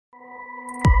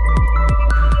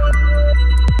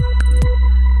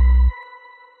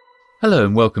Hello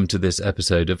and welcome to this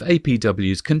episode of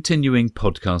APW's continuing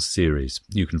podcast series.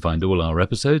 You can find all our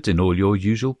episodes in all your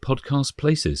usual podcast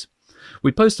places.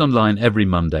 We post online every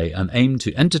Monday and aim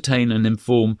to entertain and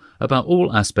inform about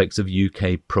all aspects of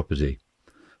UK property,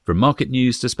 from market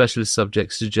news to specialist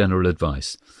subjects to general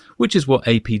advice, which is what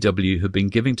APW have been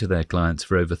giving to their clients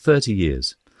for over 30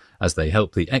 years, as they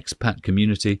help the expat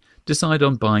community decide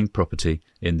on buying property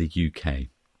in the UK.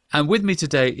 And with me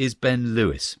today is Ben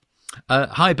Lewis.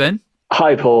 Hi, Ben.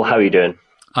 Hi, Paul. How are you doing?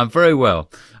 I'm very well.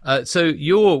 So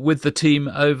you're with the team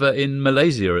over in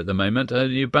Malaysia at the moment.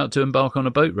 You're about to embark on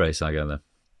a boat race, I gather.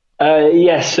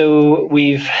 Yes. So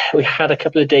we had a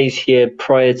couple of days here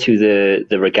prior to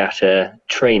the regatta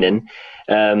training,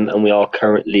 and we are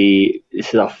currently. This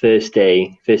is our first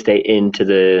day into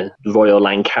the Royal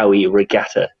Langkawi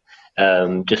Regatta,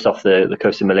 just off the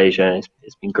coast of Malaysia.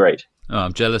 It's been great. Oh,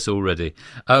 I'm jealous already.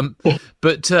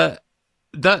 But.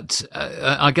 That,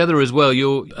 I gather as well,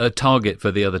 you're a target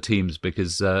for the other teams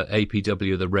because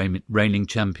APW are the reigning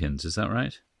champions, is that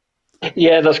right?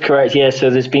 Yeah, that's correct. Yeah, so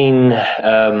there's been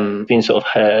sort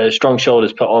of strong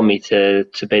shoulders put on me to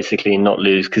basically not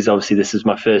lose, because obviously this is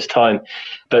my first time.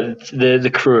 But the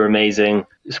crew are amazing.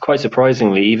 It's quite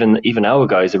surprisingly, even our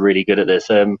guys are really good at this.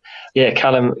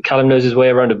 Callum knows his way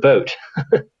around a boat.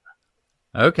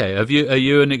 Okay, are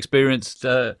you an experienced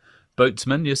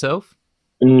boatsman yourself?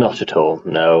 Not at all,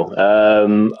 no.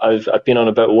 I've been on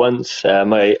a boat once.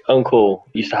 My uncle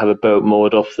used to have a boat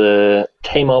moored off the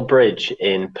Tamar Bridge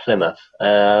in Plymouth.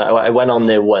 I went on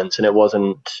there once, and it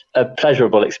wasn't a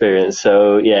pleasurable experience.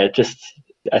 So yeah,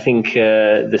 I think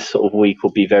this sort of week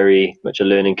will be very much a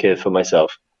learning curve for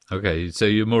myself. Okay, so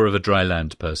you're more of a dry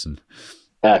land person.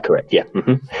 Correct, yeah.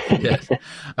 Mm-hmm. Yes.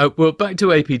 Well, back to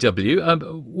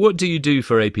APW. What do you do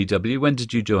for APW? When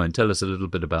did you join? Tell us a little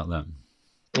bit about that.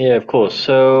 Yeah, of course.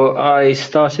 So I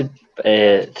started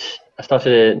at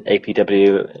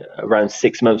APW around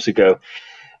 6 months ago.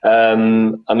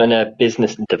 I'm in a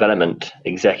business development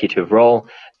executive role,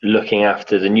 looking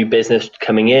after the new business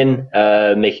coming in,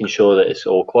 making sure that it's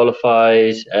all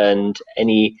qualified, and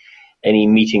any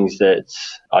meetings that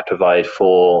I provide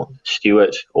for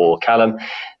Stuart or Callum,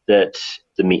 that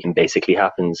the meeting basically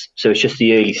happens. So it's just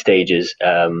the early stages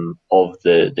of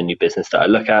the new business that I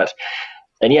look at.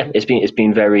 And yeah, it's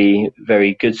been very,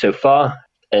 very good so far,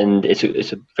 and it's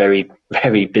a very,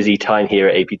 very busy time here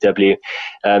at APW.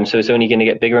 So it's only going to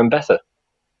get bigger and better.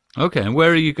 Okay, and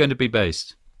where are you going to be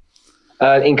based?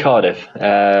 In Cardiff.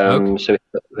 Okay. So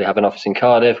we have an office in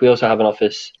Cardiff. We also have an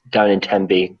office down in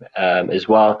Tenby as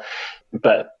well,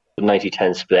 but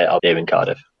 90-10 split. I'll be in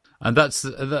Cardiff. And that's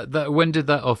that. When did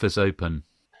that office open?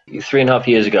 3.5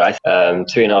 years ago.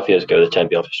 3.5 years ago, the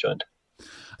Tenby office joined.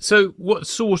 So what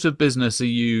sort of business are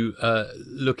you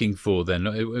looking for then?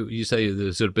 You say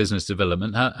the sort of business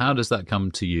development. How does that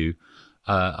come to you?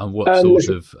 And what sort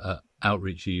of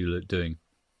outreach are you doing?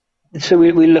 So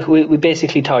we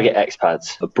basically target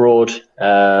expats abroad,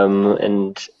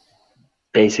 and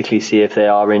basically see if they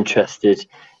are interested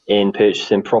in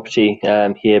purchasing property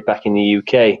here back in the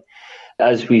UK.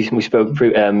 As we spoke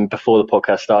before the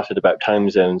podcast started about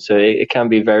time zones, so it can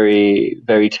be very,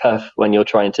 very tough when you're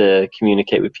trying to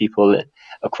communicate with people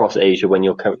across Asia when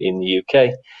you're currently in the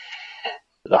UK.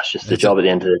 That's just the job at the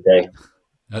end of the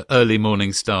day. Early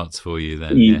morning starts for you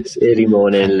then. Yes. Early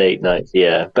morning, late night,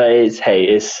 yeah. But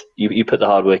it's you put the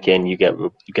hard work in, you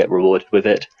get rewarded with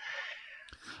it.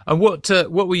 And what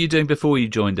were you doing before you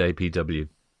joined APW?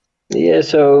 Yeah,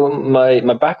 so my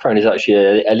background is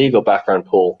actually a legal background,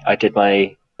 Paul. I did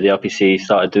the LPC,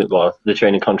 started doing the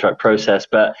training contract process,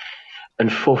 but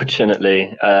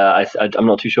unfortunately, I'm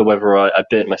not too sure whether I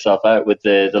burnt myself out with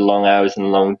the long hours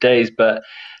and long days, but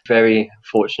very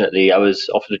fortunately, I was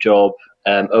offered a job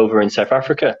over in South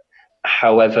Africa.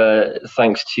 However,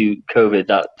 thanks to COVID,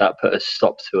 that put a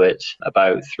stop to it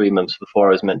about 3 months before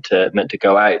I was meant to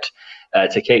go out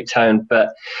to Cape Town. But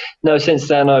no, since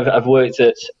then I've worked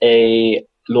at a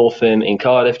law firm in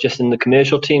Cardiff, just in the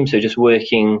commercial team, so just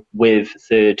working with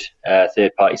third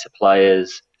party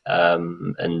suppliers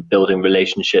and building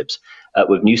relationships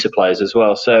with new suppliers as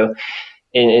well. So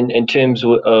in terms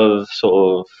of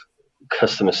sort of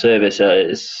customer service,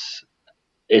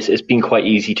 it's been quite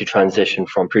easy to transition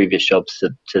from previous jobs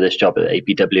to this job at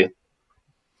APW.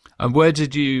 And where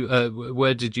did you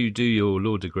do your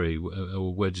law degree,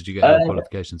 or where did you get your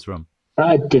qualifications from?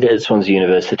 I did it at Swansea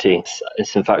University.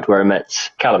 It's in fact where I met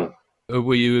Callum.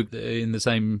 Were you in the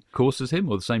same course as him,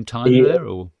 or the same time there?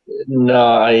 Or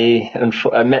no,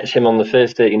 I met him on the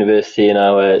first day at university in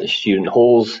our student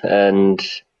halls, and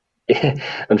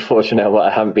unfortunately, what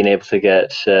I haven't been able to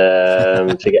get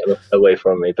away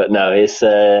from me. But no, it's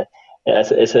a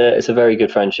very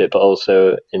good friendship. But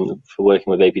also, for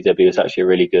working with APW, it's actually a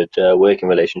really good working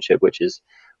relationship, which is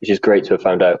great to have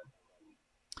found out.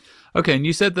 Okay, and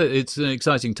you said that it's an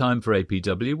exciting time for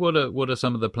APW. What are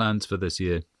some of the plans for this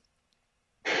year?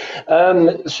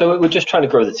 So we're just trying to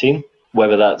grow the team,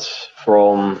 whether that's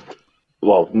from,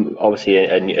 well, obviously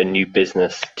a new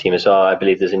business team as well. I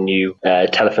believe there's a new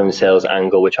telephone sales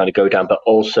angle we're trying to go down, but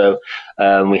also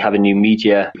we have a new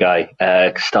media guy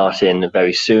starting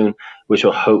very soon, which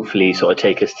will hopefully sort of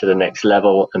take us to the next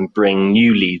level and bring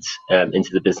new leads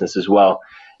into the business as well.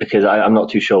 Because I'm not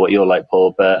too sure what you're like,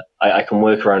 Paul, but I can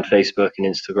work around Facebook and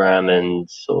Instagram and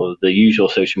sort of the usual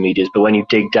social medias. But when you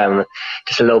dig down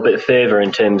just a little bit further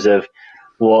in terms of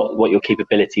what your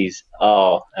capabilities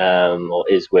are or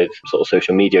is with sort of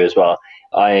social media as well,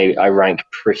 I rank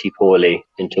pretty poorly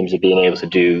in terms of being able to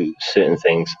do certain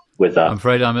things with that. I'm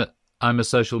afraid I'm a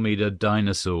social media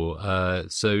dinosaur.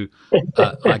 So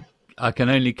I can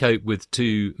only cope with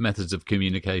 2 methods of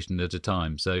communication at a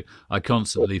time. So I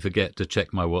constantly forget to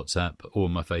check my WhatsApp or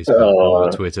my Facebook or my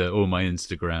Twitter or my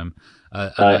Instagram.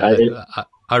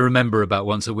 I remember about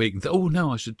once a week and think, oh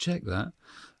no, I should check that.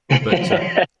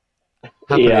 But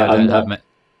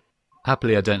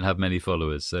happily, I don't have many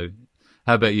followers. So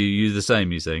how about you? You the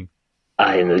same, you saying?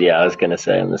 I was going to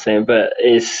say I'm the same, but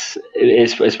it's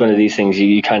one of these things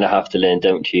you kind of have to learn,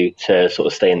 don't you, to sort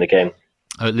of stay in the game.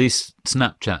 At least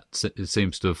Snapchat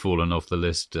seems to have fallen off the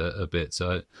list a bit,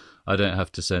 so I don't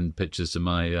have to send pictures to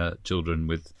my children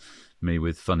with me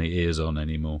with funny ears on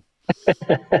anymore.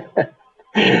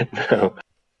 No.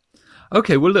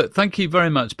 Okay, well, look, thank you very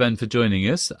much, Ben, for joining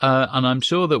us, and I'm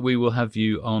sure that we will have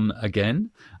you on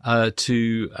again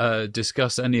to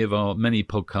discuss any of our many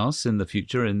podcasts in the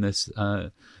future in this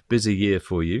busy year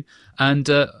for you, and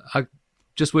I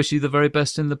just wish you the very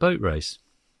best in the boat race.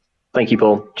 Thank you,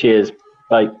 Paul. Cheers.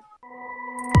 Bye.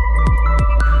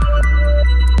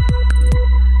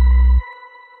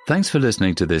 Thanks for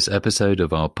listening to this episode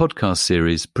of our podcast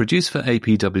series produced for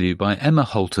APW by Emma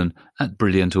Holton at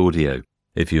Brilliant Audio.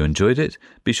 If you enjoyed it,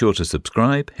 be sure to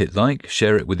subscribe, hit like,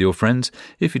 share it with your friends.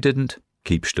 If you didn't,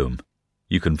 keep stum.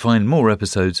 You can find more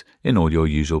episodes in all your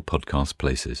usual podcast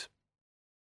places.